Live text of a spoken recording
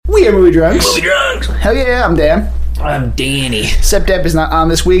We are Movie Drunks. Movie Drunks. Hell yeah, I'm Dan. I'm Danny. Septep is not on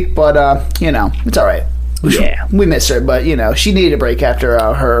this week, but, it's alright. Yeah. We miss her, but, she needed a break after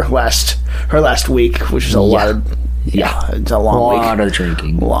her last week, which is a lot of... Yeah, it's a long week. A lot of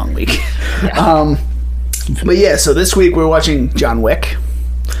drinking. Long week. Yeah. But yeah, so this week we're watching John Wick.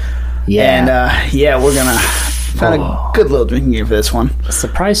 Yeah. And, we're gonna find a good little drinking game for this one.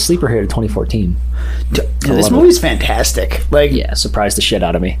 Surprise sleeper here in 2014. This movie's fantastic. Like, Yeah, surprised the shit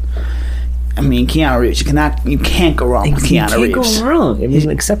out of me. I mean, Keanu Reeves. You can't go wrong with Keanu Reeves. Go wrong. I mean,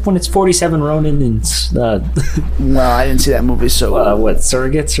 except when it's 47 Ronin and Well, I didn't see that movie, so what,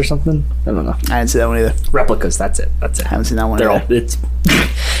 Surrogates or something? I don't know. I didn't see that one either. Replicas. That's it. I haven't seen that one They're either. all. It's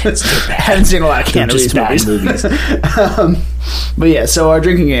I haven't seen a lot of Keanu Reeves bad movies. But yeah, so our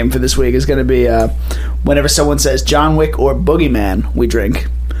drinking game for this week is going to be whenever someone says John Wick or Boogeyman, we drink.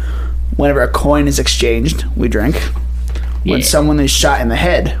 Whenever a coin is exchanged, we drink. When someone is shot in the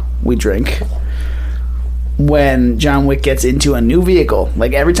head, we drink. When John Wick gets into a new vehicle,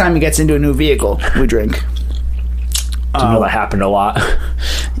 like every time he gets into a new vehicle, we drink. You know that happened a lot.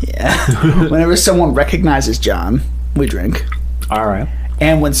 Yeah. Whenever someone recognizes John, we drink. All right.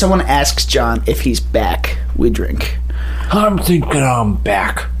 And when someone asks John if he's back, we drink. I'm thinking I'm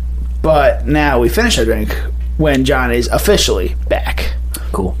back. But now we finish our drink when John is officially back.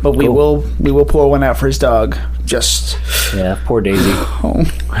 Cool. But we will pour one out for his dog. Just poor Daisy.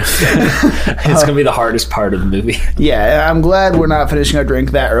 It's gonna be the hardest part of the movie. Yeah, I'm glad we're not finishing our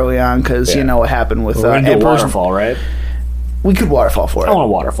drink that early on because you know what happened with we're gonna do a waterfall, right? We could waterfall for it. I want a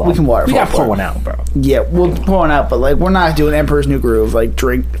waterfall. We can waterfall. We gotta for pour it. one out, bro. Yeah, we'll pour one out, but like we're not doing Emperor's New Groove. Like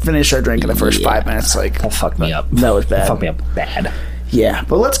finish our drink in the first 5 minutes. Like that fucked me up. That was bad. That fucked me up bad. Yeah,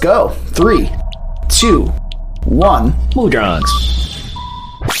 but let's go. 3, 2, 1. Movie Drunks.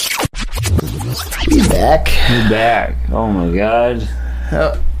 He's back. We're back. Oh my god.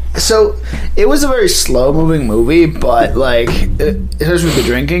 So it was a very slow moving movie, but like especially with the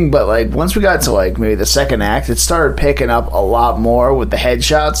drinking, but like once we got to like maybe the second act, it started picking up a lot more with the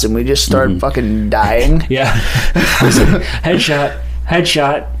headshots and we just started fucking dying. Yeah. Headshot.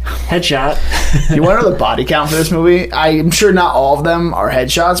 You want to know the body count for this movie? I'm sure not all of them are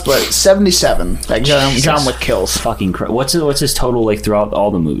headshots, but 77. Like John Wick kills. Fucking what's his total like throughout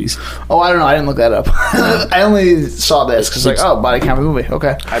all the movies? Oh, I don't know. I didn't look that up. I only saw this because body count for the movie.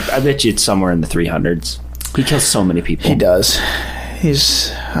 Okay. I bet you it's somewhere in the 300s. He kills so many people. He does. He's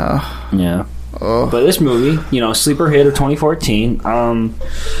yeah. But this movie, sleeper hit of 2014.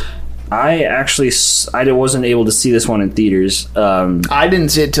 I wasn't able to see this one in theaters. I didn't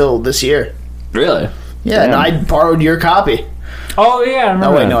see it till this year. Really? Yeah, and I borrowed your copy. Oh yeah, I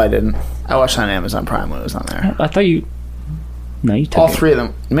remember. No, I didn't. I watched it on Amazon Prime when it was on there. I thought you. No, you took all 3 of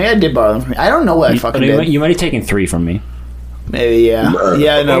them. Maybe I did borrow them from you. I don't know what I fucking did. You might have taken 3 from me. Maybe, yeah.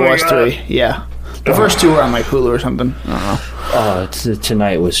 Yeah, no, it was 3. Yeah. The first 2 were on like Hulu or something. I don't know.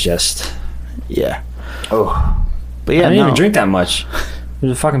 Tonight was just. Yeah. Oh. But yeah, I didn't even drink that much. It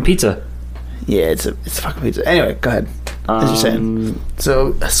was a fucking pizza. Yeah, it's a fucking pizza. Anyway, go ahead. As you're saying.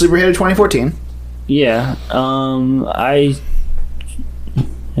 So, Sleeper Hit of 2014. Yeah. I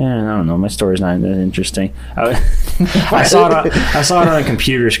don't know. My story's not that interesting. I saw it on a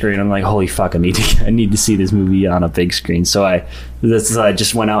computer screen. I'm like, holy fuck! I need to see this movie on a big screen. So I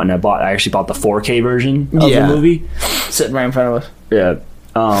just went out and I actually bought the 4K version of the movie, sitting right in front of us. Yeah.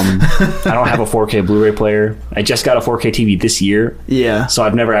 I don't have a 4K Blu-ray player. I just got a 4K TV this year. Yeah. So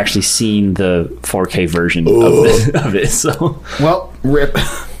I've never actually seen the 4K version of it. So well, rip.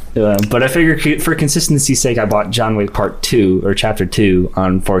 But I figured for consistency's sake, I bought John Wick Part 2 or Chapter 2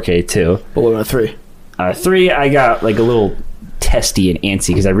 on 4K too. But what about 3? 3, I got like a little testy and antsy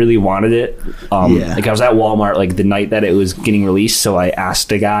because I really wanted it. Like I was at Walmart like the night that it was getting released, so I asked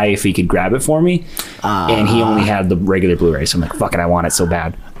a guy if he could grab it for me, and he only had the regular Blu-ray. So I'm like, fuck it, I want it so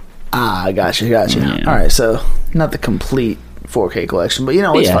bad. I gotcha. Yeah. All right, so not the complete 4K collection, but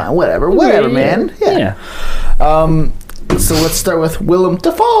it's fine. Whatever, man. Yeah. So let's start with Willem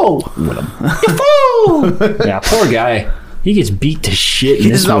Dafoe. Yeah, poor guy. He gets beat to shit in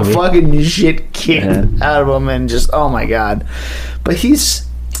this movie. He's fucking shit kicked out of him and just, oh my god. But he's,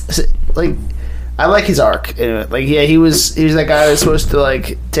 like, I like his arc. Like, yeah, he was that guy that was supposed to,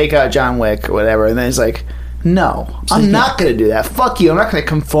 like, take out John Wick or whatever, and then he's like, no, I'm not going to do that. Fuck you. I'm not going to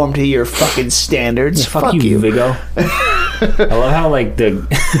conform to your fucking standards. Yeah, fuck you, Viggo. I love how, like,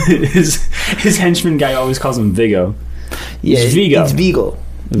 his henchman guy always calls him Viggo. Yeah, it's Vigo. It's Vigo.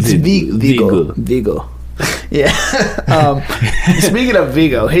 It's Vigo. Yeah. Speaking of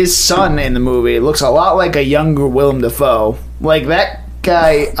Vigo, his son in the movie looks a lot like a younger Willem Dafoe. Like that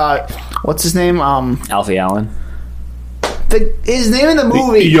guy. What's his name? Alfie Allen. his name in the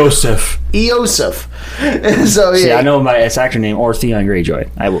movie. Yosef. Eosif. So, yeah. See, I know its actor name or Theon Greyjoy.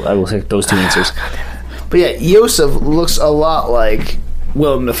 I will take those two answers. But yeah, Yosef looks a lot like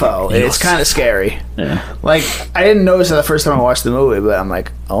Willem Dafoe. And it's kind of scary. Yeah. Like, I didn't notice it the first time I watched the movie, but I'm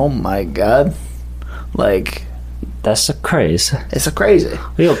like, oh my god. Like... That's a craze. It's a crazy.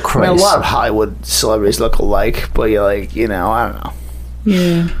 Real crazy. I mean, a lot of Hollywood celebrities look alike, but you're like, I don't know.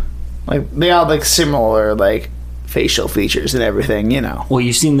 Yeah. Like, they all like similar, like, facial features and everything, Well,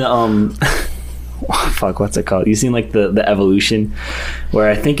 you've seen the, fuck, what's it called? You've seen, like, the evolution, where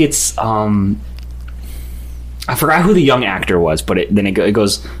I think it's, I forgot who the young actor was, but then it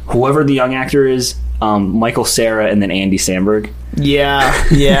goes, whoever the young actor is, Michael Cera and then Andy Samberg. Yeah.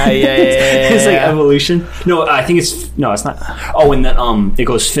 It's like evolution. No, I think it's not. Oh, and then it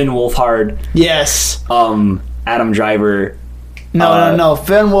goes Finn Wolfhard. Yes. Adam Driver. No.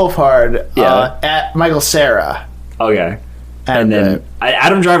 Finn Wolfhard. Yeah. At Michael Cera. Okay. And then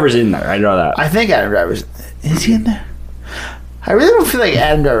Adam Driver's in there. I know that. I think Adam Driver's... Is he in there? I really don't feel like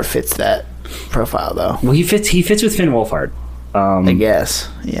Adam Driver fits that profile, though. Well, he fits with Finn Wolfhard. I guess.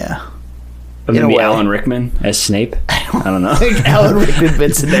 Yeah. Maybe Alan Rickman as Snape. I don't know. I think Alan Rickman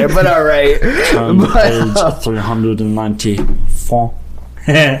fits in there, but all right. Page 394.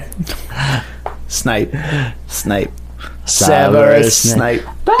 Snipe. Severus Snape.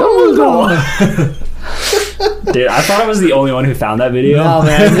 Dude, I thought I was the only one who found that video. No,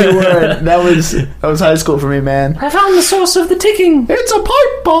 man, you weren't. That was high school for me, man. I found the source of the ticking. It's a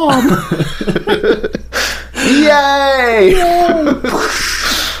pipe bomb. Yay!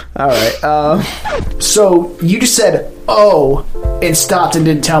 All right. So you just said "oh" and stopped and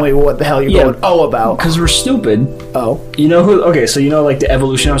didn't tell me what the hell you're going "oh" about. Because we're stupid. Oh. You know who? Okay, so like the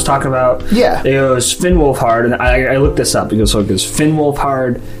evolution I was talking about. Yeah. It was Finn Wolfhard, and I looked this up because it goes Finn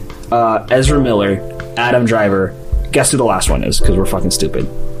Wolfhard, Ezra Miller, Adam Driver. Guess who the last one is? Because we're fucking stupid.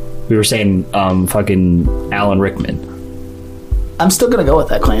 We were saying fucking Alan Rickman. I'm still gonna go with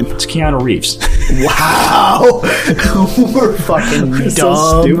that claim. It's Keanu Reeves. Wow. We're fucking We're dumb.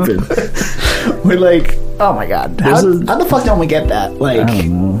 so stupid. We're like, oh my god. How the fuck don't we get that? Like, I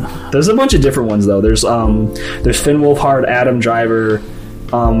don't know. There's a bunch of different ones though. There's Finn Wolfhard, Adam Driver.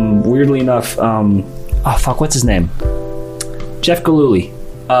 Weirdly enough, oh fuck, what's his name? Jeff Galooly,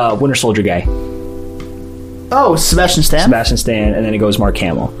 Winter Soldier guy. Oh, Sebastian Stan, and then it goes Mark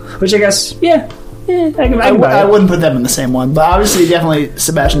Hamill, which I guess, I wouldn't put them in the same one, but obviously definitely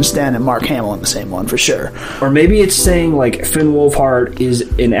Sebastian Stan and Mark Hamill in the same one for sure. Or maybe it's saying like Finn Wolfhard is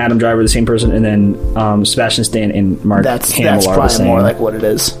in Adam Driver the same person, and then Sebastian Stan and Mark Hamill are the same. More like what it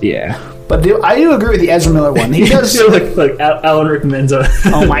is. Yeah, but I do agree with the Ezra Miller one. He does like Alan Rickman's.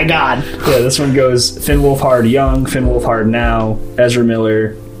 Oh my god! Yeah, this one goes Finn Wolfhard young, Finn Wolfhard now, Ezra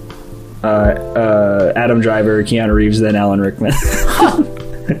Miller, Adam Driver, Keanu Reeves, then Alan Rickman.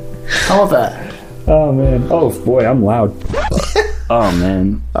 How about that? Oh man! Oh boy, I'm loud. Oh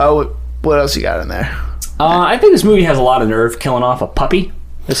man! What else you got in there? I think this movie has a lot of nerve, killing off a puppy.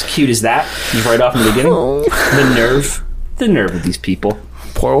 As cute as that, right off in the beginning. The nerve of these people.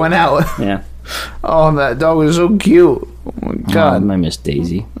 Pour one out. Yeah. Oh, that dog was so cute. Oh my god! I miss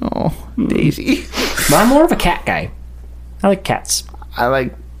Daisy. Oh, Daisy. But I'm more of a cat guy. I like cats. I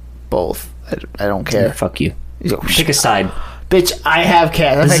like both. I don't care. Yeah, fuck you. Pick a side. Bitch, I have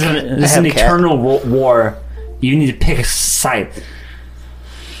cats. This is an eternal war. You need to pick a side.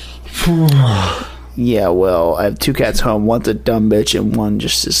 Yeah, well, I have two cats home. One's a dumb bitch, and one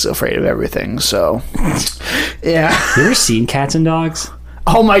just is afraid of everything. So, yeah. You ever seen Cats and Dogs?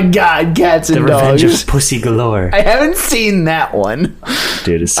 Oh my god, Cats and Dogs. The Revenge of Pussy Galore. I haven't seen that one.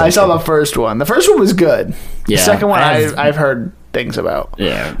 Dude, it's so I saw the first one. The first one was good. Yeah, the second one I've heard things about.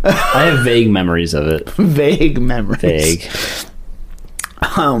 Yeah. I have vague memories of it. Vague memories. Vague.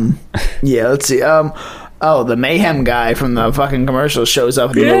 Yeah, let's see. The Mayhem guy from the fucking commercial shows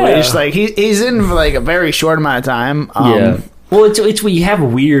up in the movie. It's like he's in for like a very short amount of time. Yeah. Well, it's you have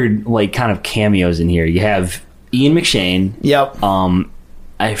weird like kind of cameos in here. You have Ian McShane. Yep.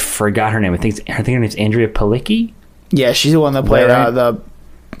 I forgot her name. I think her name's Andrea Palicki. Yeah, she's the one that played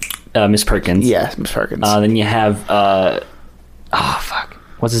the Miss Perkins. Yeah, Miss Perkins. Then you have fuck.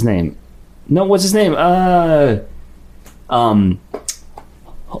 What's his name? No, what's his name?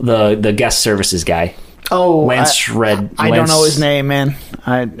 The guest services guy. Oh, Lance Shred. I don't know his name, man.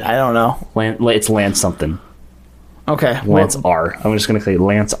 I don't know. It's Lance something. Okay, Lance R. I'm just gonna say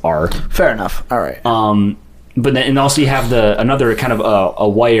Lance R. Fair enough. All right. But then, and also you have another kind of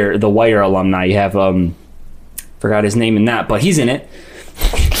the Wire alumni. You have forgot his name in that, but he's in it.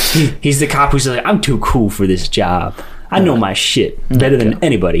 He's the cop who's like, I'm too cool for this job. I know my shit better than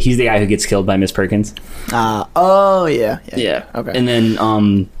anybody. He's the guy who gets killed by Miss Perkins. Oh, yeah. Okay. And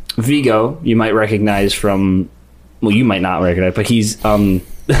then Vigo, you might recognize from... Well, you might not recognize, but he's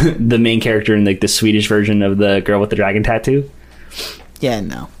the main character in like the Swedish version of the girl with the dragon tattoo. Yeah,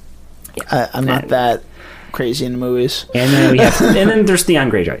 no. I'm not that crazy in movies. And then and then there's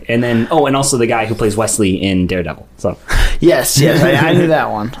Theon Greyjoy. And then and also the guy who plays Wesley in Daredevil. So Yes, I knew that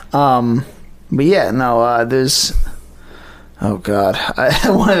one. But yeah, no, there's... Oh, God.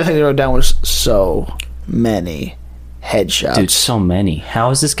 One of the things I wrote down was so many headshots. Dude, so many. How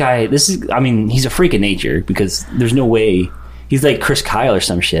is this guy... he's a freak of nature because there's no way... He's like Chris Kyle or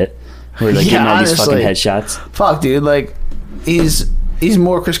some shit. Where like getting all these fucking headshots. Fuck, dude. Like, he's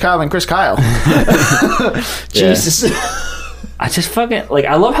more Chris Kyle than Chris Kyle. Jesus. I just fucking... Like,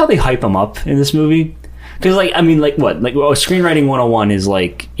 I love how they hype him up in this movie. Because, like, I mean, like, what? Like, screenwriting 101 is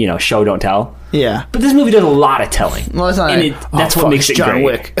like, show, don't tell. Yeah. But this movie does a lot of telling. Well, it's not that's what makes it John great.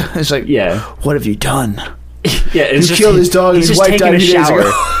 Wick. It's like, what have you done? Yeah, it's you killed his dog and his wife died a few days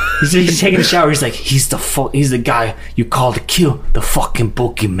ago. He's just taking a shower. He's like, he's the guy you call to kill the fucking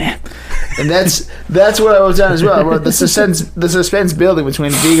Pokemon. And that's what I wrote down as well. I wrote the suspense building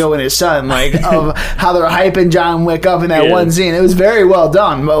between Vigo and his son, like of how they're hyping John Wick up in that one scene. It was very well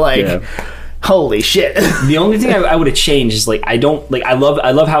done, but like, holy shit. The only thing I would have changed is like I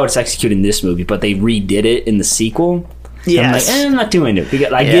love how it's executed in this movie, but they redid it in the sequel. Yes. I'm not doing it.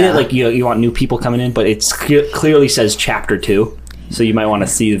 Because I get it, like you want new people coming in, but it clearly says chapter 2, so you might want to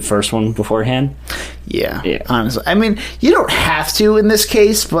see the first one beforehand. Yeah, honestly. I mean, you don't have to in this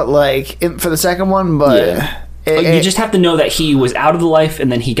case, but like for the second one, but... you just have to know that he was out of the life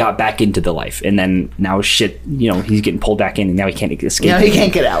and then he got back into the life, and then now shit, he's getting pulled back in and now he can't escape. Yeah, he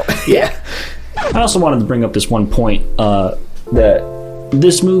can't get out. Yeah. I also wanted to bring up this one point, that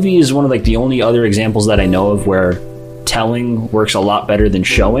this movie is one of like the only other examples that I know of where telling works a lot better than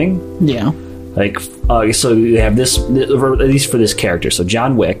showing. Yeah. Like, so you have this, at least for this character, so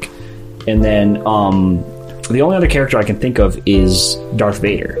John Wick, and then the only other character I can think of is Darth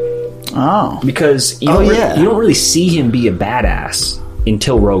Vader. Oh. Because you don't really see him be a badass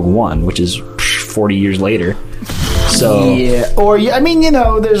until Rogue One, which is 40 years later. So yeah, or I mean,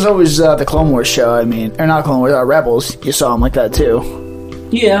 there's always the Clone Wars show. I mean, or not Clone Wars, Rebels. You saw him like that too.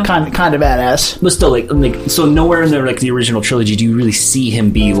 Yeah, kind of badass, but still, like so nowhere in the original trilogy do you really see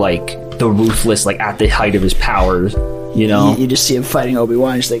him be like the ruthless, like at the height of his powers. You just see him fighting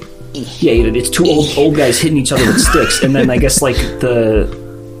Obi-Wan. Just like it's two old guys hitting each other with sticks, and then I guess like the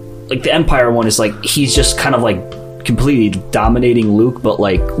Empire one is like he's just kind of like completely dominating Luke, but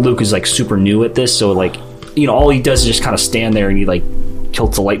like Luke is like super new at this, so like all he does is just kind of stand there and he like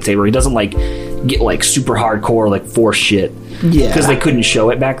tilts a lightsaber. He doesn't like get like super hardcore like force shit. Yeah, because they couldn't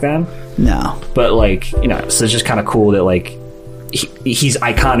show it back then. No, but like so it's just kind of cool that like he's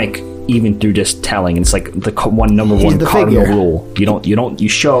iconic even through just telling. It's like the number one cardinal rule. You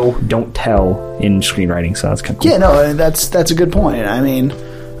show, don't tell in screenwriting. So that's kind of cool. Yeah, no, that's a good point. I mean,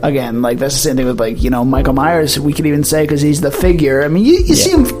 again, like that's the same thing with like Michael Myers. We could even say because he's the figure. I mean, you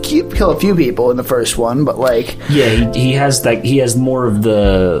see him kill a few people in the first one, but like he has more of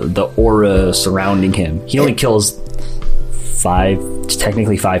the aura surrounding him. He only kills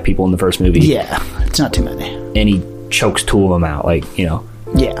technically five people in the first movie. Yeah, it's not too many, and he chokes two of them out. Like yeah,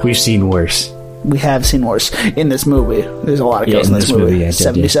 we've seen worse. We have seen worse in this movie. There's a lot of kills in this movie.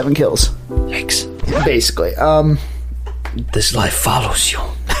 77 kills. Yikes! Basically, this life follows you.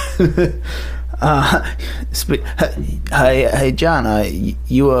 Hey John,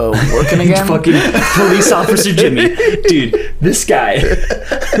 you working again? Fucking police officer Jimmy, dude, this guy.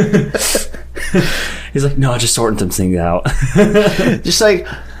 He's like, no, just sorting some things out. Just like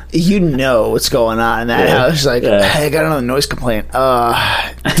what's going on in that house. He's like, hey, I got another noise complaint.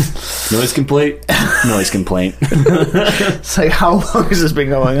 Noise complaint. It's like, how long has this been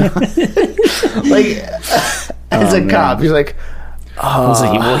going on? Like, as a cop, he's like, I was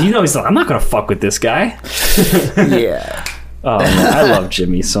like, well, he's like, I'm not gonna fuck with this guy. Yeah. Oh man, I love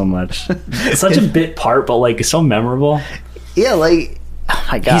Jimmy so much. It's such a bit part, but like it's so memorable. Yeah, like, oh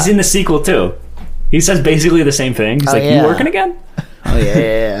my god, he's in the sequel too. He says basically the same thing. He's like, you working again? Oh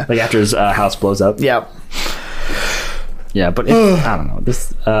yeah. Like after his house blows up. Yep. Yeah, but I don't know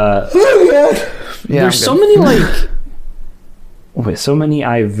this. There's so many so many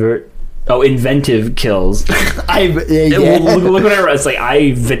inventive kills. Look what I wrote. It's like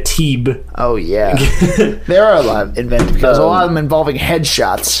Vatib. Oh yeah. There are a lot of inventive kills. A lot of them involving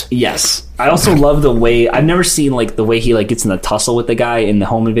headshots. Yes. I also love the way I've never seen like the way he like gets in the tussle with the guy in the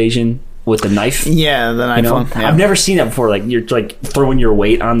home invasion with the knife. Yeah, the knife one. Yeah. I've never seen that before. Like you're like throwing your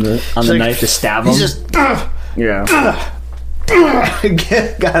weight on the knife to stab him. He's just Yeah.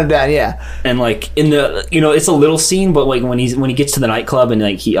 Got him down, yeah. And like in the, it's a little scene, but like when he gets to the nightclub and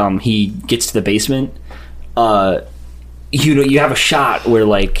like he gets to the basement, you have a shot where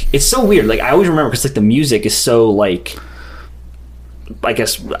like it's so weird. Like I always remember because like the music is so like, I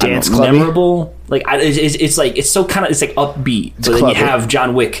guess dance memorable. Like it's like it's so kind of it's like upbeat. But then you have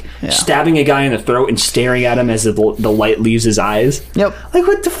John Wick stabbing a guy in the throat and staring at him as the light leaves his eyes. Yep. Like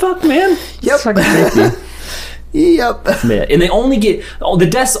what the fuck, man? Yep. It's fucking creepy. Yep. Yeah. And they only get the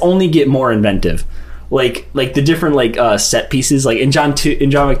deaths only get more inventive. Like the different like set pieces. Like in John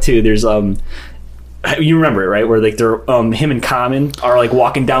Wick 2, there's you remember it, right? Where like they're him and Common are like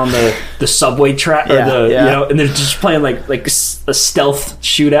walking down the subway track, or and they're just playing like a stealth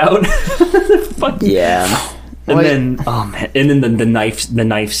shootout. Fuck yeah. And then the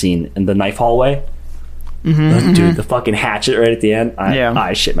knife scene in the knife hallway. Dude, the fucking hatchet right at the end.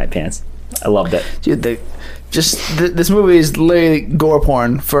 I shit my pants. I loved it, dude. This movie is literally gore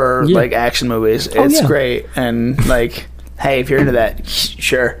porn for like action movies. It's great, and like, hey, if you're into that,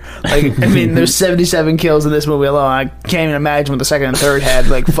 sure. Like, I mean, there's 77 kills in this movie alone. I can't even imagine what the second and third had.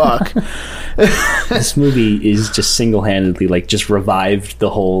 Like, fuck. This movie is just single-handedly like just revived the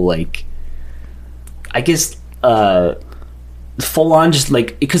whole like, I guess, full on just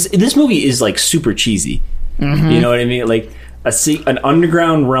like, because this movie is like super cheesy. You know what I mean? Like an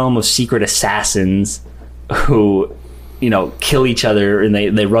underground realm of secret assassins who, kill each other, and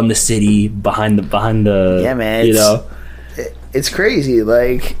they run the city behind the yeah, man. It's crazy,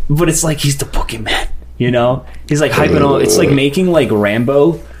 like, but it's like he's the boogeyman, He's like hyping on. It's like making like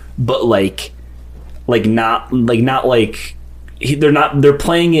Rambo, but like not like they're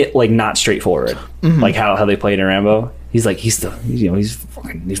playing it like not straightforward, like how they played in Rambo. He's like he's the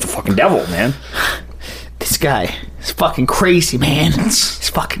fucking devil, man. This guy is fucking crazy, man. He's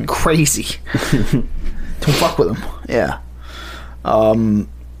fucking crazy. Don't fuck with him. Yeah.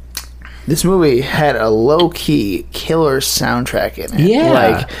 This movie had a low-key killer soundtrack in it. Yeah.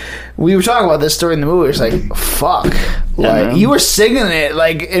 Like, we were talking about this during the movie. It's like, fuck. Like, you were singing it,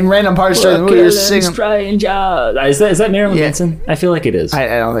 like, in random parts during the movie. You were singing. Strange. Is that Marilyn Manson? I feel like it is. I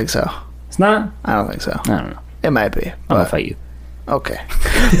don't think so. It's not? I don't think so. I don't know. It might be. I'm gonna fight you. Okay.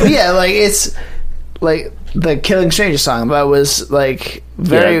 But yeah, like, it's, like, the Killing Strangers song, that was, like,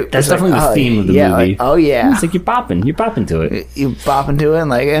 very... that's definitely the theme of the movie. Like, oh, yeah. It's like you're bopping to it. You bopping to it, and,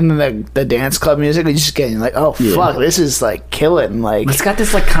 like, and then the dance club music, you're just getting, like, oh, fuck, this is, like, killing, like... It's got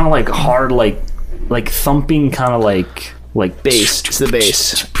this, like, kind of, like, hard, like thumping kind of, like bass. It's the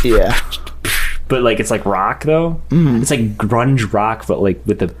bass. Yeah. But, like, it's, like, rock, though. It's, like, grunge rock, but, like,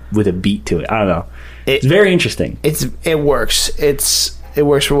 with a beat to it. I don't know. It's very interesting. It works. It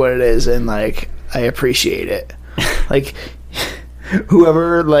works for what it is, and, like... I appreciate it. Like,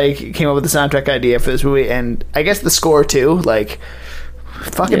 whoever like came up with the soundtrack idea for this movie, and I guess the score too, like,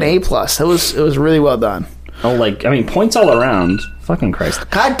 fucking A+. It was really well done. Oh, like, I mean, points all around. Fucking Christ.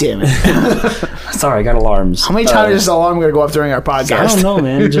 God damn it. Sorry, I got alarms. How many times is this alarm going to go off during our podcast? I don't know,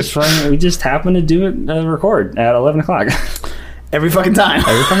 man. We just happen to do it, record at 11 o'clock. Every fucking time.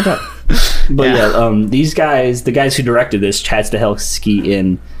 But these guys, the guys who directed this, Chad Stahelski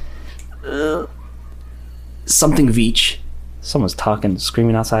and something Veach. Someone's talking,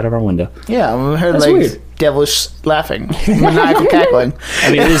 screaming outside of our window. Yeah, we heard that's like weird. Devilish laughing, maniacal cackling.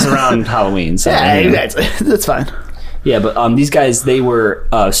 I mean, it is around Halloween, so yeah, exactly. That's fine. Yeah, but these guys, they were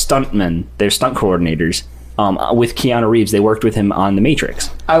stuntmen. They're stunt coordinators. With Keanu Reeves, they worked with him on The Matrix.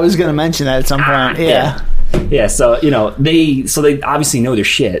 I was going to mention that at some point. Yeah. So they obviously know their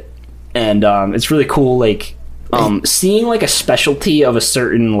shit, and it's really cool. Like seeing like a specialty of a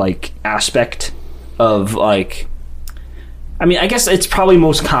certain like aspect of like, I mean, I guess it's probably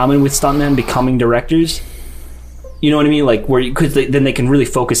most common with stuntmen becoming directors. You know what I mean? Like because then they can really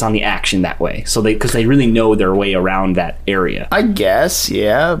focus on the action that way. So because they really know their way around that area. I guess,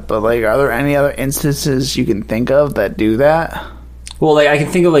 yeah. But like, are there any other instances you can think of that do that? Well, like I can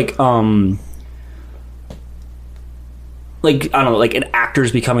think of like I don't know, like in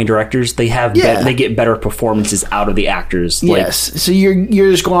actors becoming directors, they have they get better performances out of the actors. Yes, like, so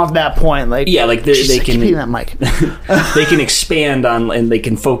you're just going off that point, like like they can keep that mic. They can expand on and they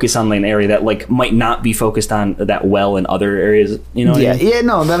can focus on an area that like might not be focused on that well in other areas. You know? What I mean? Yeah,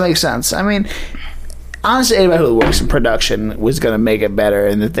 no, that makes sense. I mean, honestly, anybody who works in production was going to make it better,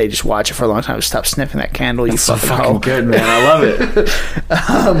 and if they just watch it for a long time, stop sniffing that candle. That's you fucking good, man. I love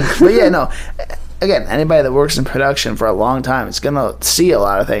it. But yeah, no. Again, anybody that works in production for a long time is going to see a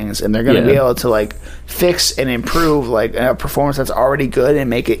lot of things, and they're going to be able to like fix and improve like a performance that's already good and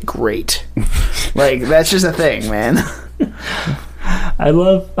make it great. Like, that's just a thing, man. I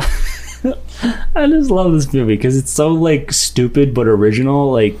love I just love this movie because it's so like stupid but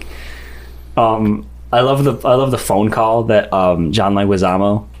original. Like, I love the phone call that John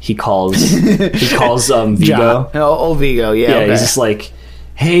Leguizamo he calls Vigo. John. Oh, Vigo, yeah. Okay. He's just like,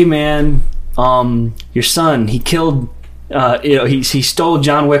 hey man, your son, he killed, he stole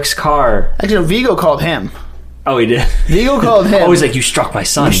John Wick's car. Actually, no, Vigo called him. Oh, he did. Vigo called him. Oh, he's like, you struck my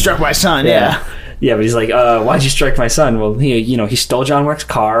son. You struck my son. Yeah. Yeah, but he's like, why'd you strike my son? Well, he stole John Wick's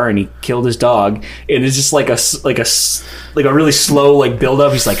car and he killed his dog. And it's just like a really slow like build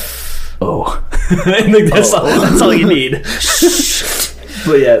up. He's like, oh, and like, that's all you need.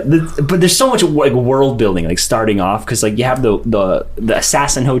 But yeah, but there's so much like world building, like starting off because like you have the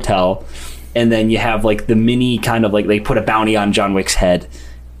assassin hotel, and then you have like the mini kind of like they put a bounty on John Wick's head,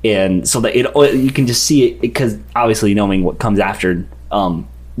 and so that you can just see it because obviously knowing what comes after.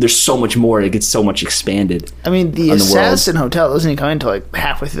 There's so much more. It gets so much expanded. I mean, the Assassin Hotel doesn't even come into like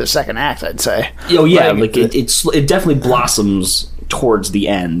halfway through the second act, I'd say. Oh yeah, like it definitely blossoms towards the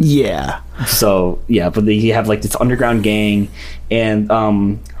end. Yeah. So yeah, but you have like this underground gang, and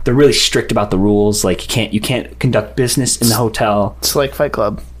they're really strict about the rules. Like you can't conduct business in the hotel. It's like Fight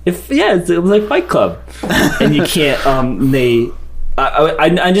Club. It was like Fight Club, and you can't.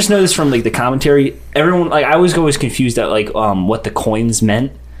 I just know this from like the commentary. Everyone like I was always confused at like what the coins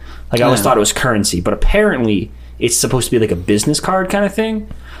meant. Like I always thought it was currency, but apparently it's supposed to be like a business card kind of thing.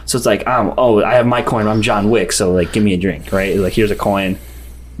 So it's like I have my coin. I'm John Wick, so like give me a drink, right? Like here's a coin.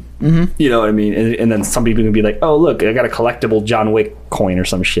 Mm-hmm. You know what I mean? And then some people can be like, oh look, I got a collectible John Wick coin or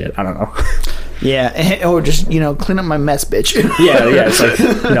some shit. I don't know. Yeah, or just clean up my mess, bitch. yeah. It's like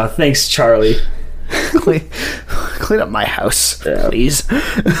thanks, Charlie. Clean up my house, please.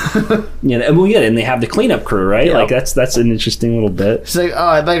 And they have the cleanup crew, right? Yep. Like that's an interesting little bit. It's like,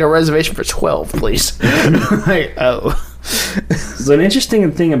 I'd like a reservation for 12, please. Like, So an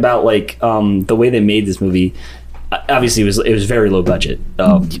interesting thing about like the way they made this movie, obviously it was very low budget.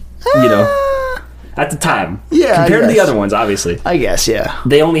 At the time, yeah, compared to the other ones, obviously, I guess, yeah,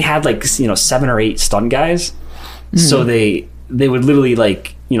 they only had like 7 or 8 stunt guys, so they would literally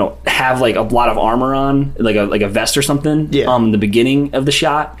like have like a lot of armor on, like a vest or something. Yeah. In the beginning of the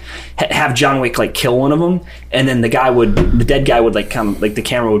shot, have John Wick like kill one of them, and then the dead guy would like come, like the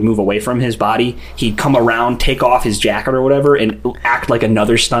camera would move away from his body. He'd come around, take off his jacket or whatever, and act like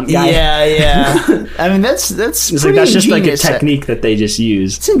another stunt guy. Yeah. I mean, that's it's like that's just like a technique that they just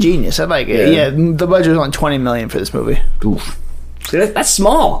used. It's ingenious. I like it. Yeah. The budget was only $20 million for this movie. Oof. That's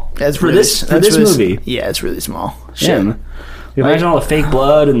small. That's for this movie. Yeah, it's really small. Shit. Yeah. You imagine all the fake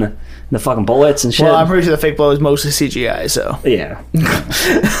blood and the fucking bullets and shit. Well, I'm pretty sure the fake blood was mostly CGI, so. Yeah.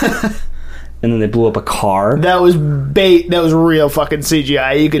 And then they blew up a car. That was bait. That was real fucking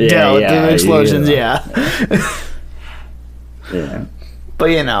CGI. You could tell. The explosions, yeah. But,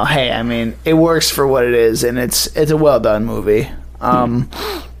 hey, I mean, it works for what it is, and it's a well-done movie.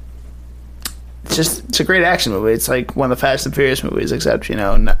 It's a great action movie. It's like one of the Fast and Furious movies, except,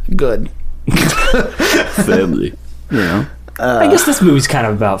 not good. Family. I guess this movie's kind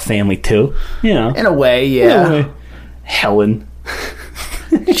of about family too, In a way, yeah. In a way. Helen.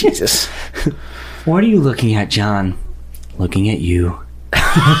 Jesus. What are you looking at, John? Looking at you.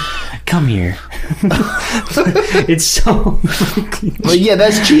 Come here. It's so... Well, yeah,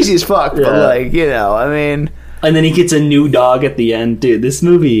 that's cheesy as fuck, but I mean... And then he gets a new dog at the end. Dude, this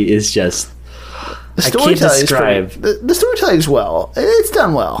movie is just... I can't describe... The storytelling's well. It's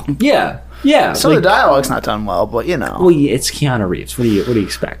done well. Yeah. Some of the dialogue's not done well, but Well, it's Keanu Reeves. What do you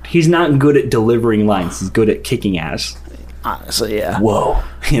expect? He's not good at delivering lines. He's good at kicking ass. Honestly, yeah. Whoa,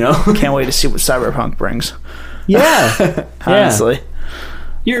 Can't wait to see what Cyberpunk brings. Yeah, honestly.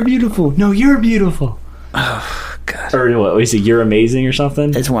 You're beautiful. No, you're beautiful. Oh God. Or what? Was it You're Amazing or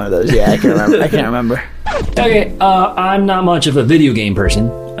something? It's one of those. Yeah, I can't remember. Okay, I'm not much of a video game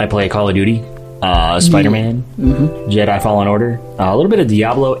person. I play Call of Duty. Spider-Man, Jedi Fallen Order, a little bit of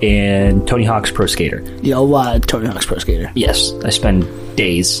Diablo, and Tony Hawk's Pro Skater. Yeah, a lot of Tony Hawk's Pro Skater. Yes, I spend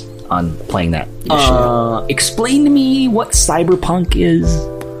days on playing that. Explain to me what Cyberpunk is.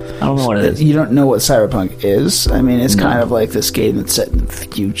 I don't know what it is. You don't know what Cyberpunk is? I mean, it's kind of like this game that's set in the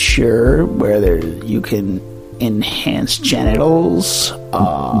future where you can enhance genitals.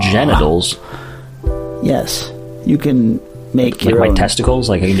 Genitals? Yes. You can make your own testicles.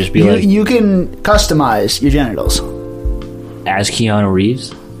 Like I can just be you can customize your genitals as Keanu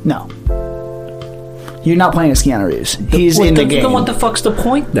Reeves. No, you're not playing as Keanu Reeves. He's in the game. Then what the fuck's the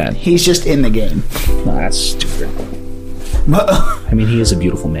point then? He's just in the game. No, that's stupid. I mean, he is a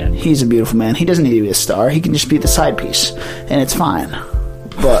beautiful man. He's a beautiful man. He doesn't need to be a star. He can just be the side piece, and it's fine.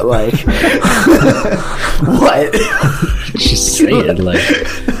 But like, what? Just say it like.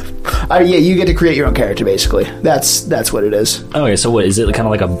 Yeah, you get to create your own character, basically. That's what it is. Okay, so what is it? Kind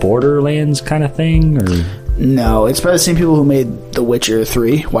of like a Borderlands kind of thing, or no? It's by the same people who made The Witcher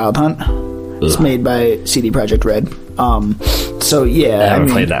 3: Wild Hunt. It's made by CD Projekt Red. So yeah, I haven't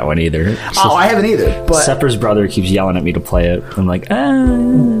played that one either. I haven't either. But Sepper's brother keeps yelling at me to play it. I'm like,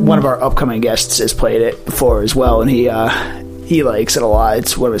 One of our upcoming guests has played it before as well, and he likes it a lot.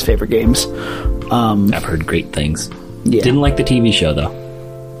 It's one of his favorite games. I've heard great things. Yeah. Didn't like the TV show though.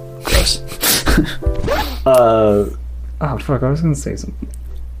 Gross. Oh fuck! I was gonna say something.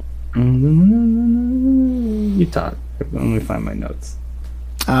 You talk. Let me find my notes.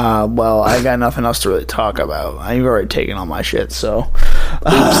 Well, I got nothing else to really talk about. You've already taken all my shit, so.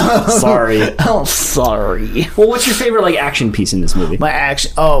 Oops, sorry. Oh, sorry. Well, what's your favorite like action piece in this movie? My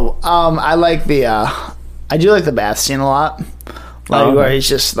action. I like the. I do like the bath scene a lot. Like where he's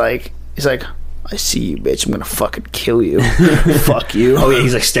just like I see you, bitch. I'm gonna fucking kill you. Fuck you. Oh yeah,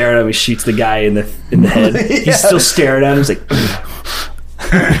 he's like staring at him. He shoots the guy in the head. Yeah. He's still staring at him. He's like.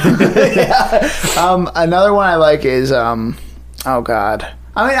 Yeah. Another one I like is oh god.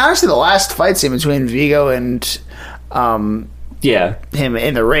 I mean, honestly, the last fight scene between Vigo and him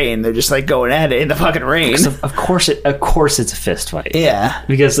in the rain, they're just like going at it in the fucking rain. Of course it's a fist fight. Yeah,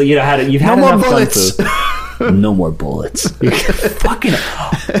 because you've had no more bullets. No more bullets. Fucking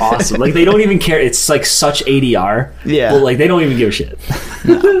awesome. Like they don't even care. It's like such ADR. Yeah, but like they don't even give a shit.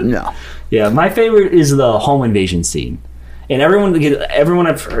 No. Yeah, my favorite is the home invasion scene. And everyone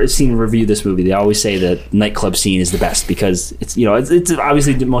I've seen review this movie, they always say that nightclub scene is the best because it's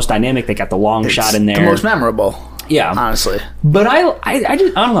obviously the most dynamic. They got the long shot in there, the most memorable. Yeah, honestly. But I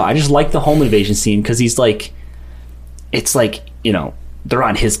don't know. I just like the home invasion scene because he's like, it's like they're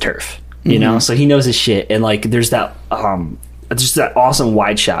on his turf, so he knows his shit. And like there's that just that awesome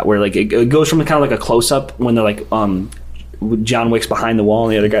wide shot where like it goes from kind of like a close up when they're like John Wick's behind the wall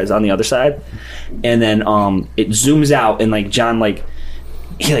and the other guy's on the other side, and then it zooms out and like John like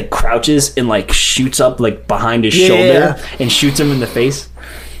he like crouches and like shoots up like behind his shoulder and shoots him in the face.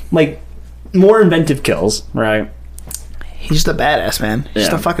 Like more inventive kills, right? He's just a badass, man. He's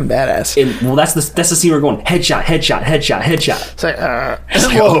just a fucking badass. And, that's the scene we're going headshot. It's like,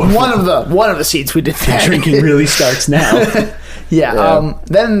 one of the scenes we did. The drinking really starts now. Yeah.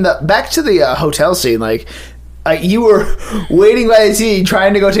 Then back to the hotel scene, like. You were waiting by the scene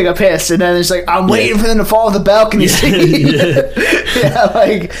trying to go take a piss, and then it's like I'm waiting for them to fall off the balcony.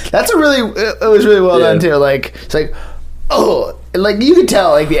 Like that's it was really well done too. Like it's like like you could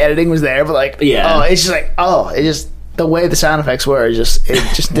tell like the editing was there, but like it's just like it just the way the sound effects were it just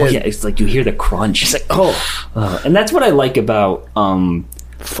did. Well, it's like you hear the crunch. It's like and that's what I like about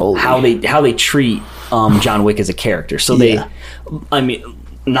Foley. how they treat John Wick as a character. So I mean.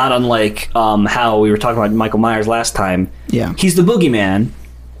 Not unlike how we were talking about Michael Myers last time. Yeah, he's the boogeyman.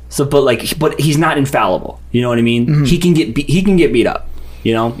 So, but he's not infallible. You know what I mean? Mm-hmm. He can get beat up.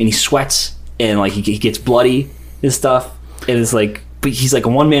 And he sweats and like he gets bloody and stuff. And it's like, but he's like a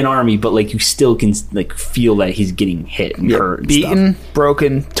one man army. But like you still can like feel that he's getting hit and hurt, and beaten, stuff.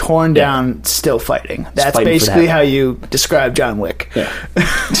 broken, torn down, still fighting. That's basically how you describe John Wick. Yeah,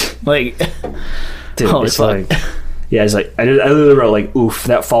 like, dude, it's like. Yeah, it's like I literally wrote like, "Oof,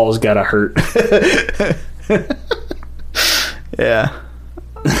 that fall's gotta hurt." Yeah.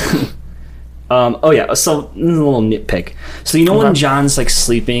 Oh yeah. So this is a little nitpick. So when John's like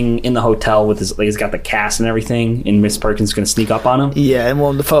sleeping in the hotel with his he's got the cast and everything, and Miss Perkins is gonna sneak up on him. Yeah, and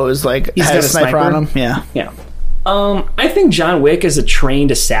Willem Dafoe is like he's got a sniper on him. Yeah. Yeah. I think John Wick, as a trained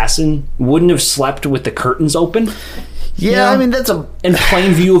assassin, wouldn't have slept with the curtains open. Yeah, I mean that's in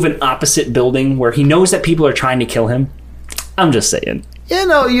plain view of an opposite building where he knows that people are trying to kill him. I'm just saying. Yeah,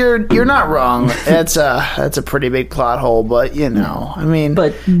 no, you're not wrong. That's a pretty big plot hole, but I mean,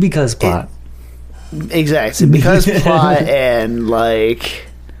 but because plot, exactly because plot and like.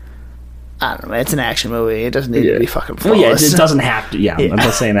 I don't know. It's an action movie. It doesn't need to be fucking flawless. Well, yeah, it doesn't have to. Yeah, I'm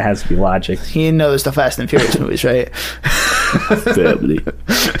not saying it has to be logic. You know, there's the Fast and Furious movies, right? Family.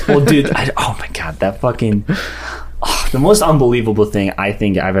 Well, dude, oh my god, that fucking the most unbelievable thing I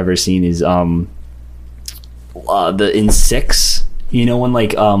think I've ever seen is the in 6. When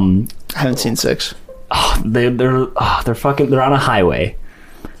like I haven't seen 6. They're on a highway,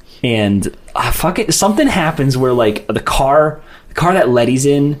 and something happens where like the car that Letty's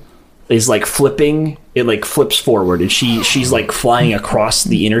in. Is like flipping. It like flips forward, and she's like flying across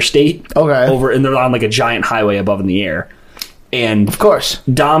the interstate. Okay. And they're on like a giant highway above in the air. And of course,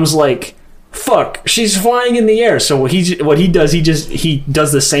 Dom's like, "Fuck, she's flying in the air." So what he does, he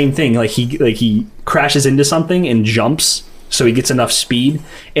does the same thing. Like he crashes into something and jumps, so he gets enough speed,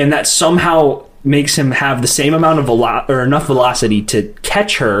 and that somehow makes him have the same amount of enough velocity to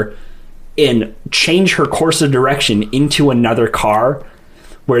catch her and change her course of direction into another car,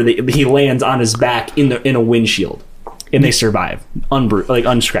 where he lands on his back in a windshield, and they survive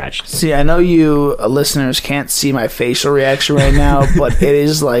unscratched. See, I know you listeners can't see my facial reaction right now, but it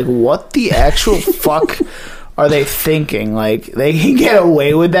is like, what the actual fuck are they thinking? Like, they can get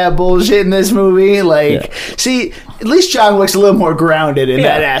away with that bullshit in this movie? Like, see, at least John Wick's a little more grounded in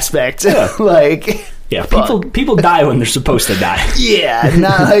that aspect. Yeah. Like... Yeah, people die when they're supposed to die. Yeah,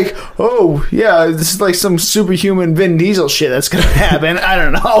 not like, oh, yeah, this is like some superhuman Vin Diesel shit that's going to happen. I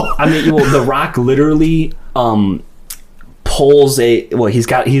don't know. I mean, well, The Rock literally pulls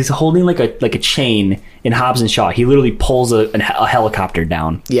he's holding like a chain in Hobbs and Shaw. He literally pulls a helicopter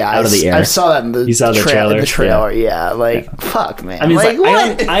down out of the air. I saw that in the trailer. Yeah, fuck, man. I mean,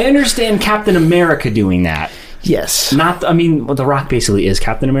 what? I understand Captain America doing that. Yes. The Rock basically is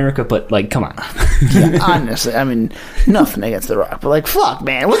Captain America, but, like, come on. Yeah, honestly, I mean, nothing against The Rock, but, like, fuck,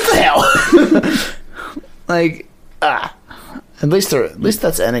 man, what the hell? At least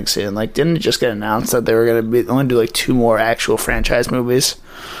that's ending soon. Like, didn't it just get announced that they were going to only do, like, 2 more actual franchise movies?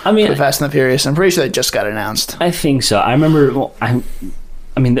 I mean... for Fast and the Furious. I'm pretty sure they just got announced. I think so. I remember...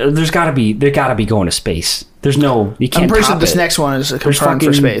 there gotta be going to space. There's no... You can't. I'm pretty sure this next one is confirmed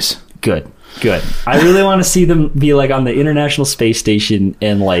for space. Good. I really want to see them be like on the International Space Station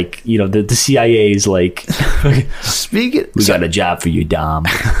and like, you know, the CIA's like, we got a job for you, Dom.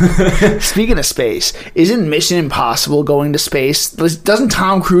 Speaking of space, isn't Mission Impossible going to space? Doesn't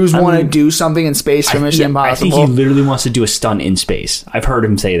Tom Cruise want to do something in space for Mission Impossible? I think he literally wants to do a stunt in space. I've heard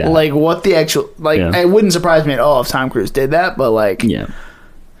him say that. Like, what the actual... Like, it wouldn't surprise me at all if Tom Cruise did that, but like... Yeah.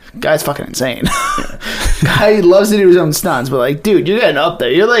 Guy's fucking insane. Guy loves to do his own stunts, but like, dude, you're getting up there.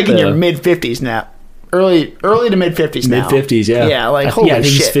 You're like in your mid 50s now, early to mid 50s now. Mid 50s, yeah. Yeah, like holy shit. I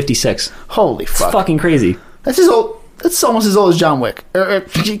think he's 56. Holy fuck, it's fucking crazy. That's his old. That's almost as old as John Wick.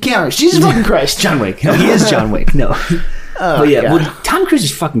 Keanu, Jesus fucking Christ. John Wick. No, he is John Wick. No. But yeah, well, Tom Cruise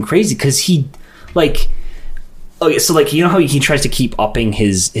is fucking crazy because he like. Okay, so like, you know how he tries to keep upping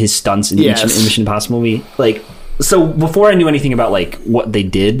his stunts in each Mission Impossible movie, like. So before I knew anything about like what they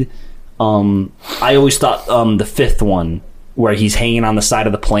did, I always thought the 5th one where he's hanging on the side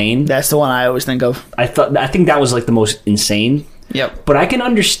of the plane. That's the one I always think of. I think that was like the most insane. Yep. But I can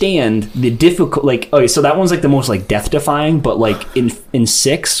understand the difficult. Like, okay, so that one's like the most like death defying. But like in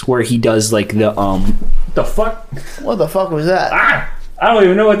 6 where he does like the fuck. What the fuck was that? I don't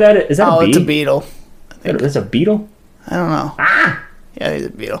even know what that is. Is that a bee? It's a beetle. It's a beetle. I don't know. Yeah, it's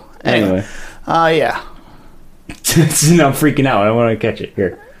a beetle. Anyway. Yeah. No, I'm freaking out. I want to catch it.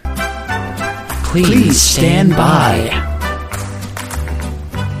 Here. Please stand by.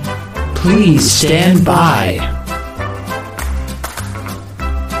 Please stand by.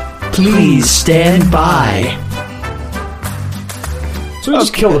 Please stand by. So we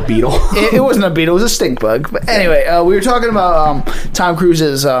just killed a beetle. It wasn't a beetle. It was a stink bug. But anyway, we were talking about Tom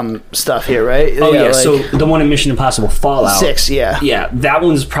Cruise's stuff here, right? Oh, yeah. Like, so the one in Mission Impossible Fallout. 6, yeah. Yeah, that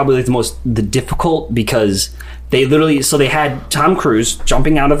one's probably like the difficult because they literally... So they had Tom Cruise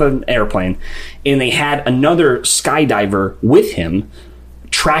jumping out of an airplane, and they had another skydiver with him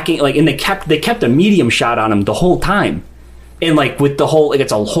tracking... Like, and they kept a medium shot on him the whole time. And like with the whole... Like,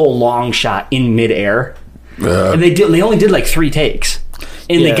 it's a whole long shot in midair. And they only did like 3 takes.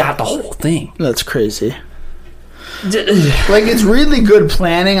 And they got the whole thing. That's crazy. Like, it's really good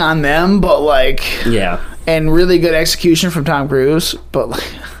planning on them, but like... Yeah. And really good execution from Tom Cruise, but like...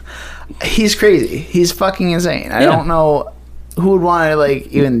 He's crazy. He's fucking insane. I don't know who would want to like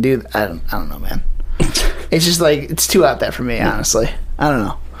even do that. I don't know, man. It's just like, it's too out there for me, honestly. I don't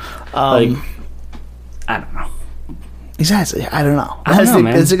know. I don't know. Exactly. I don't know.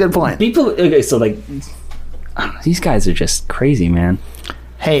 Man. That's a good point. People... Okay, so like... I don't know, these guys are just crazy, man.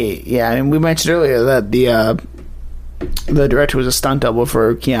 Hey, yeah, I mean, we mentioned earlier that the director was a stunt double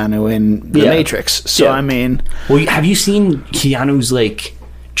for Keanu in The Matrix. So, I mean... Well, have you seen Keanu's, like,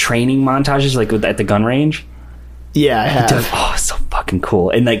 training montages, like, at the gun range? Yeah, I have. It's so fucking cool.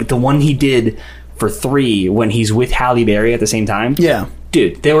 And, like, the one he did for 3 when he's with Halle Berry at the same time. Yeah.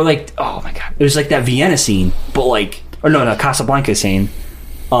 Dude, they were like, oh, my God. It was like that Vienna scene, but, like... Or, no, Casablanca scene.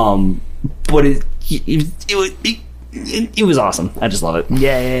 But it was awesome. I just love it.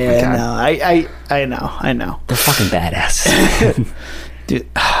 Yeah. No, I know. They're fucking badass. Dude.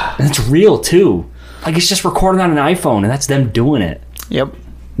 And it's real, too. Like, it's just recorded on an iPhone, and that's them doing it. Yep.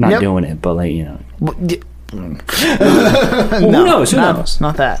 Not doing it, but, like, you know. Who knows? Who knows?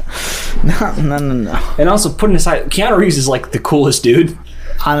 Not that. No. And also, putting aside, Keanu Reeves is, like, the coolest dude.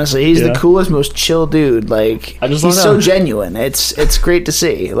 Honestly, he's the coolest, most chill dude. Like, he's so genuine. It's great to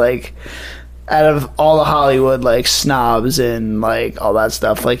see. Like, out of all the Hollywood like snobs and like all that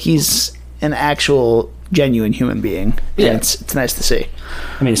stuff, like he's an actual genuine human being. Yeah. And it's nice to see.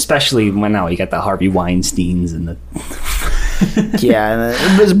 I mean, especially when now you got the Harvey Weinsteins and the Yeah,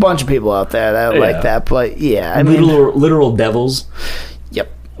 and there's a bunch of people out there that like that, but yeah, I mean, literal devils.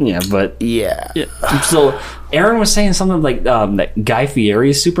 Yep. Yeah, but Yeah. So Aaron was saying something like that Guy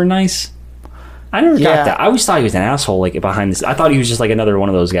Fieri is super nice. I never got that. I always thought he was an asshole, like behind this. I thought he was just like another one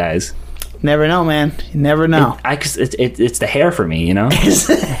of those guys. Never know, man. You never know. Cause it's the hair for me, you know. It's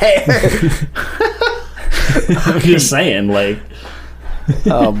the hair. I'm just saying, like.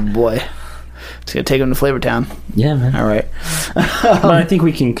 Oh boy, it's gonna take him to Flavortown. Yeah, man. All right. But I think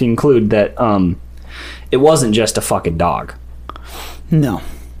we can conclude that it wasn't just a fucking dog. No,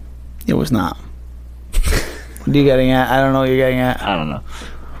 it was not. What are you getting at? I don't know what you're getting at. I don't know.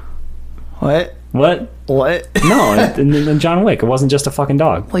 What? What? No, in John Wick, it wasn't just a fucking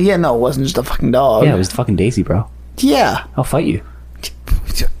dog. Well, yeah, no, it wasn't just a fucking dog. Yeah, it was fucking Daisy, bro. Yeah. I'll fight you.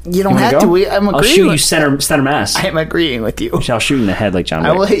 You don't have to. I'm agreeing. I'll shoot you center mass. I am agreeing with you. I'll shoot in the head like John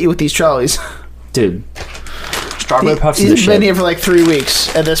Wick. I will hit you with these trolleys. Dude. Strawberry puffs is the He's shit. been here for like 3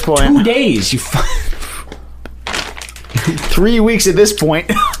 weeks at this point. 2 days, you 3 weeks at this point.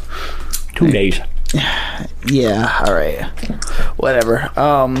 2 days. Yeah, alright. Whatever.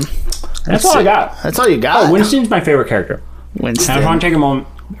 That's all I got. That's all you got? Oh, Winston's my favorite character. Winston. I just want to take a moment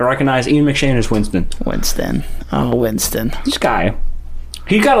to recognize Ian McShane as Winston. Winston. Oh, Winston. This guy,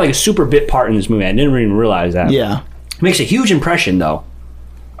 he got like a super bit part in this movie. I didn't even realize that. Yeah. Makes a huge impression, though.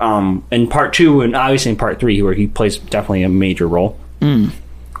 In part 2 and obviously in part 3, where he plays definitely a major role. Yeah,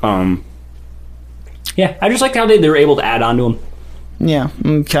 I just like how they were able to add on to him. Yeah,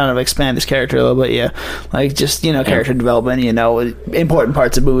 kind of expand his character a little bit, yeah. Like, just, character development, important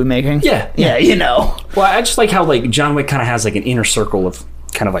parts of movie making. Yeah. Well, I just like how, like, John Wick kind of has, like, an inner circle of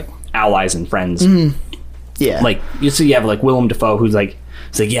kind of, like, allies and friends. Yeah. Like, you have, like, Willem Dafoe, who's like,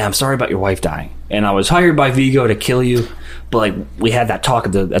 yeah, I'm sorry about your wife dying. And I was hired by Vigo to kill you. But, like, we had that talk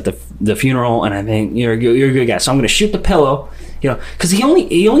at the funeral, and I think you're a good guy. So I'm going to shoot the pillow. Because he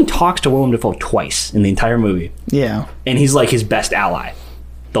only talks to Willem Dafoe twice in the entire movie. Yeah. And he's like his best ally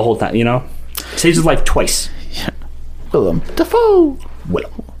the whole time, Saves his life twice. Yeah. Willem Dafoe.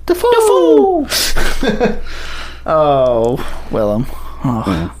 Willem Dafoe. Oh, Willem. Oh.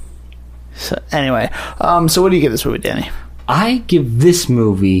 Yeah. So, anyway, so what do you give this movie, Danny? I give this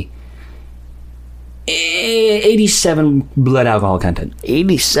movie 87 blood alcohol content.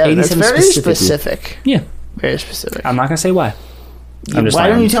 87. That's very specific. Yeah. Very specific. I'm not going to say why. Why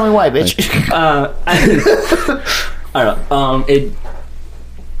don't you tell me why, bitch? I don't know.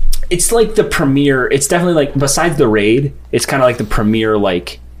 It's like the premiere. It's definitely like, besides The Raid, it's kind of like the premiere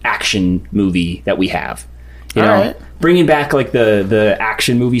like action movie that we have. You know, right. Bringing back like the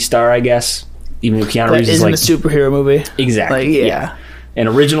action movie star, I guess. Even though Keanu Reeves is like a superhero movie. Exactly. Like, yeah. An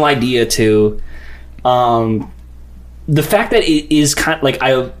original idea too. The fact that it is kind of like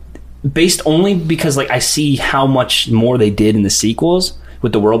based only because like I see how much more they did in the sequels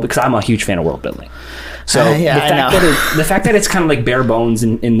with the world, because I'm a huge fan of world building. So the fact that it's kind of like bare bones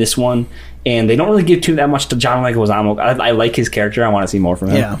in this one, and they don't really give too that much to John Leguizamo. I like his character. I want to see more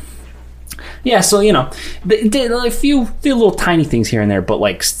from him. Yeah. So they did a few little tiny things here and there, but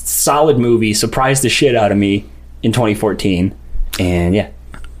like solid movie. Surprised the shit out of me in 2014, and yeah.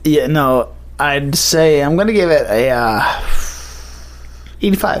 No, I'd say I'm gonna give it a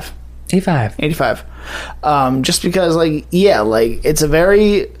 85. 85. Just because, it's a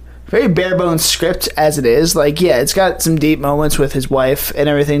very, very bare bones script as it is. It's got some deep moments with his wife and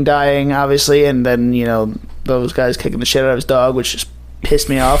everything dying, obviously, and then, those guys kicking the shit out of his dog, which just pissed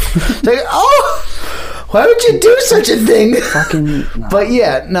me off. Why would you do such a thing? Fucking. No. But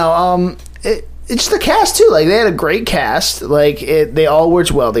it's just the cast, too. They had a great cast. They all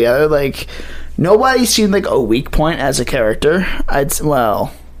worked well together. Nobody seemed like a weak point as a character.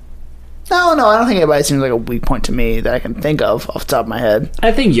 No, I don't think anybody seems like a weak point to me that I can think of off the top of my head.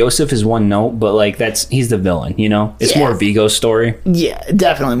 I think Yosef is one note, but he's the villain, It's more Vigo's story. Yeah,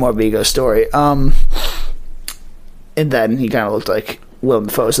 definitely more Vigo's story. And then he kind of looked like Willem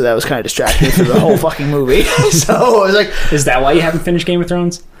Dafoe, so that was kind of distracting for the whole fucking movie. So I was like, is that why you haven't finished Game of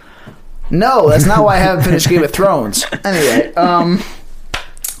Thrones? No, that's not why I haven't finished Game of Thrones. Anyway,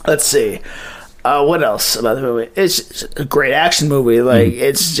 let's see. What else about the movie? It's a great action movie.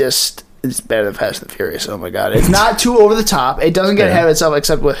 It's better than Fast and the Furious. Oh my god. It's not too over the top. It doesn't get ahead of itself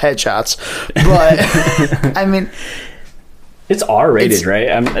except with headshots. But I mean, it's R-rated, right?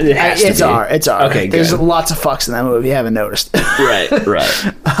 It's R. Okay, good. There's lots of fucks in that movie if you haven't noticed. Right.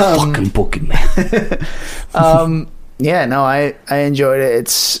 Fucking booking, man. Yeah, no, I enjoyed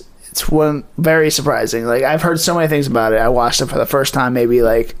it. It's one very surprising. Like, I've heard so many things about it. I watched it for the first time maybe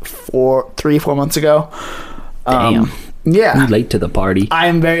like 3-4 months ago. Damn. Yeah. You late to the party. I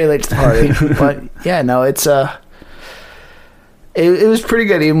am very late to the party. But yeah, no, it's it was pretty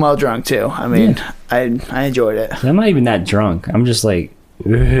good, even while drunk too. I mean, I enjoyed it. I'm not even that drunk. I'm just like,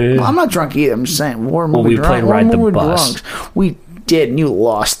 well, I'm not drunk either. I'm just saying, we played Ride the Bus. We did, and you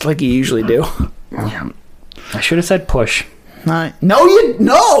lost like you usually do. I should have said push. No.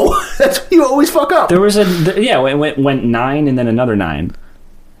 That's what you always fuck up. There was it went 9 and then another 9,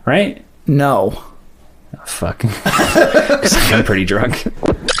 right? No. Oh, fuck. 'Cause I'm pretty drunk.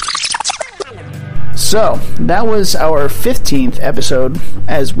 So that was our 15th episode,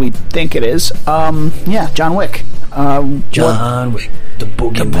 as we think it is. John Wick. John Wick, the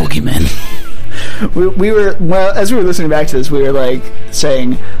boogeyman. we were, well, as we were listening back to this, we were like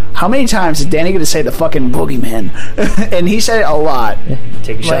saying, how many times is Danny going to say the fucking boogeyman? And he said it a lot. Yeah,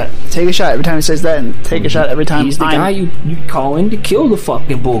 take a shot. Take a shot every time he says that, and take a shot every time. He's the guy you call in to kill the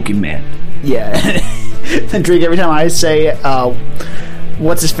fucking boogeyman. Yeah. And drink every time I say,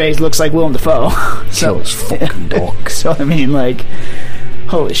 what's his face looks like Willem Dafoe. So it's fucking dog. So I mean, like,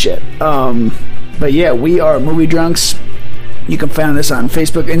 holy shit. But yeah, we are Movie Drunks. You can find us on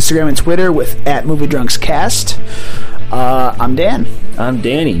Facebook, Instagram, and Twitter with @MovieDrunksCast. I'm Dan. I'm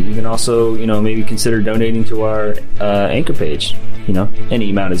Danny. You can also, maybe consider donating to our Anchor page.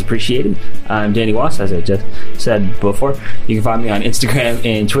 Any amount is appreciated. I'm Danny Wass, as I just said before. You can find me on Instagram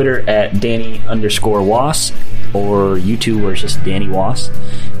and Twitter at Danny_Wass, or YouTube where it's just Danny Wass.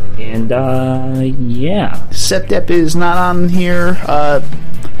 And yeah, Septep is not on here.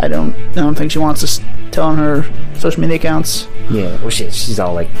 I don't think she wants us telling her social media accounts. Yeah, well, she's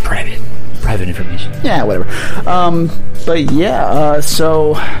all like private information. Yeah, whatever. But yeah,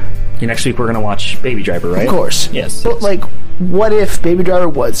 so next week we're gonna watch Baby Driver, right? Of course. Yes. But like, what if Baby Driver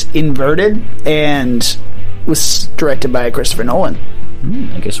was inverted and was directed by Christopher Nolan?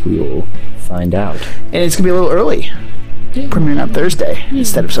 I guess we will find out. And it's gonna be a little early. Premiering on Thursday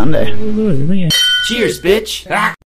instead of Sunday. Cheers, bitch.